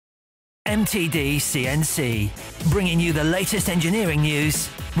MTDCNC, bringing you the latest engineering news,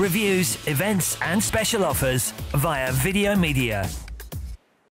 reviews, events and special offers via video media.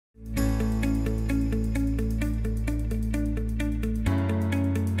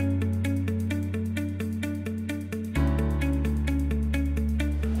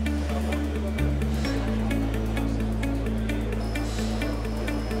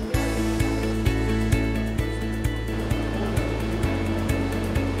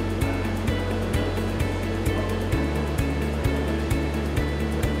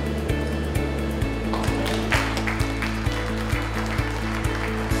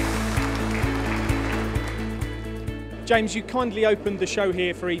 James, you kindly opened the show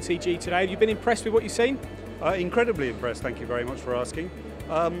here for ETG today. Have you been impressed with what you've seen? Incredibly impressed, thank you very much for asking.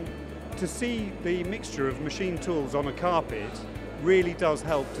 To see the mixture of machine tools on a carpet really does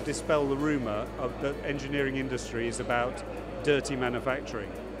help to dispel the rumour of the engineering industry is about dirty manufacturing.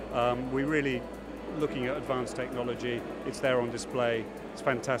 We're really looking at advanced technology, it's there on display, it's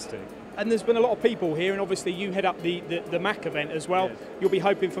fantastic. And there's been a lot of people here, and obviously you head up the MAC event as well. Yes. You'll be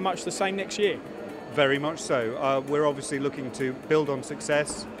hoping for much the same next year. Very much so. We're obviously looking to build on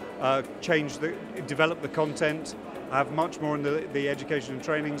success, develop the content, have much more in the education and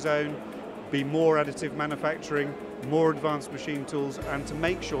training zone, be more additive manufacturing, more advanced machine tools, and to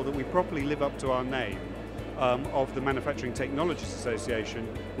make sure that we properly live up to our name of the Manufacturing Technologies Association,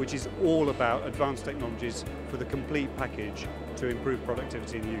 which is all about advanced technologies for the complete package to improve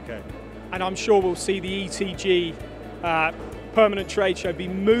productivity in the UK. And I'm sure we'll see the ETG permanent trade show be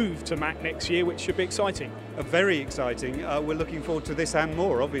moved to MAC next year, which should be exciting. Very exciting. We're looking forward to this and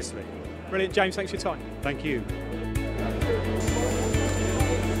more, obviously. Brilliant, James, thanks for your time. Thank you.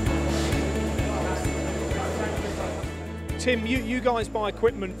 Tim, you guys buy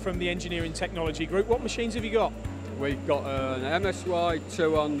equipment from the Engineering Technology Group. What machines have you got? We've got an MSY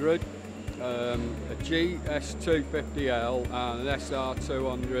 200, a GS250L and an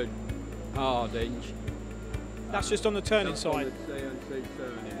SR200 hard-inch. That's just on the turning side? On the CNC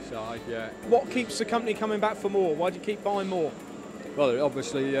turning side, yeah. What keeps the company coming back for more? Why do you keep buying more? Well,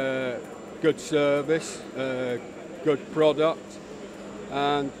 obviously good service, good product,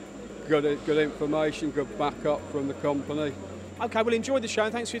 and good information, good backup from the company. Okay, well enjoy the show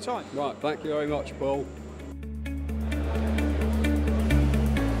and thanks for your time. Right, thank you very much, Paul.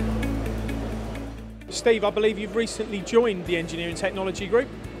 Steve, I believe you've recently joined the Engineering Technology Group.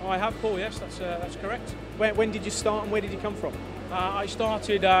 I have, Paul, yes, that's correct. When did you start and where did you come from? I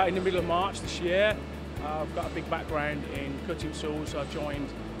started in the middle of March this year. I've got a big background in cutting tools. I joined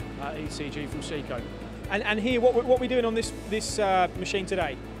ETG from Seco. And here, what are we doing on this machine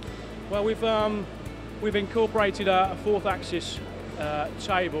today? Well, we've incorporated a fourth axis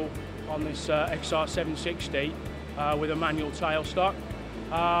table on this XR760 with a manual tailstock.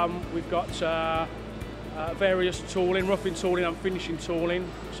 We've got various tooling, roughing tooling and finishing tooling.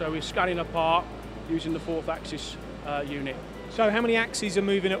 So we're scanning apart using the fourth axis unit. So how many axes are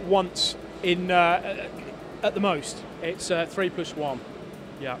moving at once at the most? It's 3+1.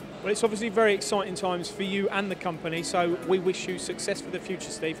 Yeah. Well, it's obviously very exciting times for you and the company, so we wish you success for the future,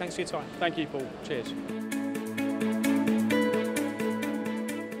 Steve. Thanks for your time. Thank you, Paul. Cheers.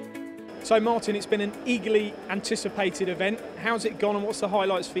 So, Martin, it's been an eagerly anticipated event. How's it gone and what's the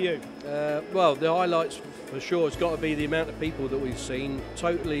highlights for you? Well, the highlights for sure has got to be the amount of people that we've seen.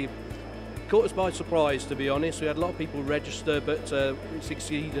 Totally caught us by surprise, to be honest. We had a lot of people register, but it's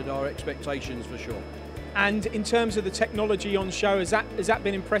exceeded our expectations for sure. And in terms of the technology on show, has that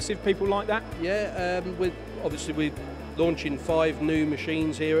been impressive? People like that? Yeah, obviously we're launching 5 new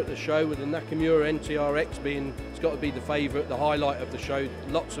machines here at the show, with the Nakamura NTRX being, it's got to be the favourite, the highlight of the show.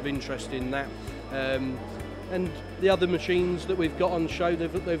 Lots of interest in that. And the other machines that we've got on show,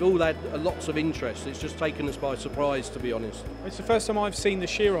 they've all had lots of interest. It's just taken us by surprise, to be honest. It's the first time I've seen the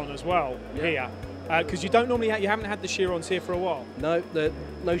Chiron as well here. Because you don't normally you haven't had the Chirons here for a while. No,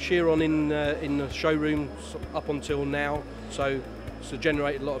 no Chiron in the showroom up until now, so it's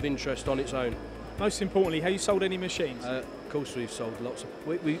generated a lot of interest on its own. Most importantly, have you sold any machines? Of course we've sold lots of,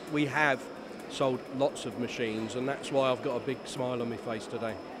 we have sold lots of machines, and that's why I've got a big smile on my face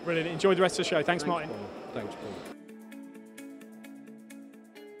today. Brilliant, enjoy the rest of the show. Thanks Martin. Paul. Thanks, Paul.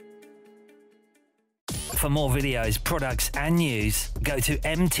 For more videos, products and news, go to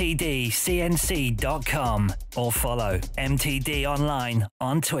mtdcnc.com or follow MTD Online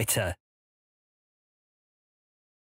on Twitter.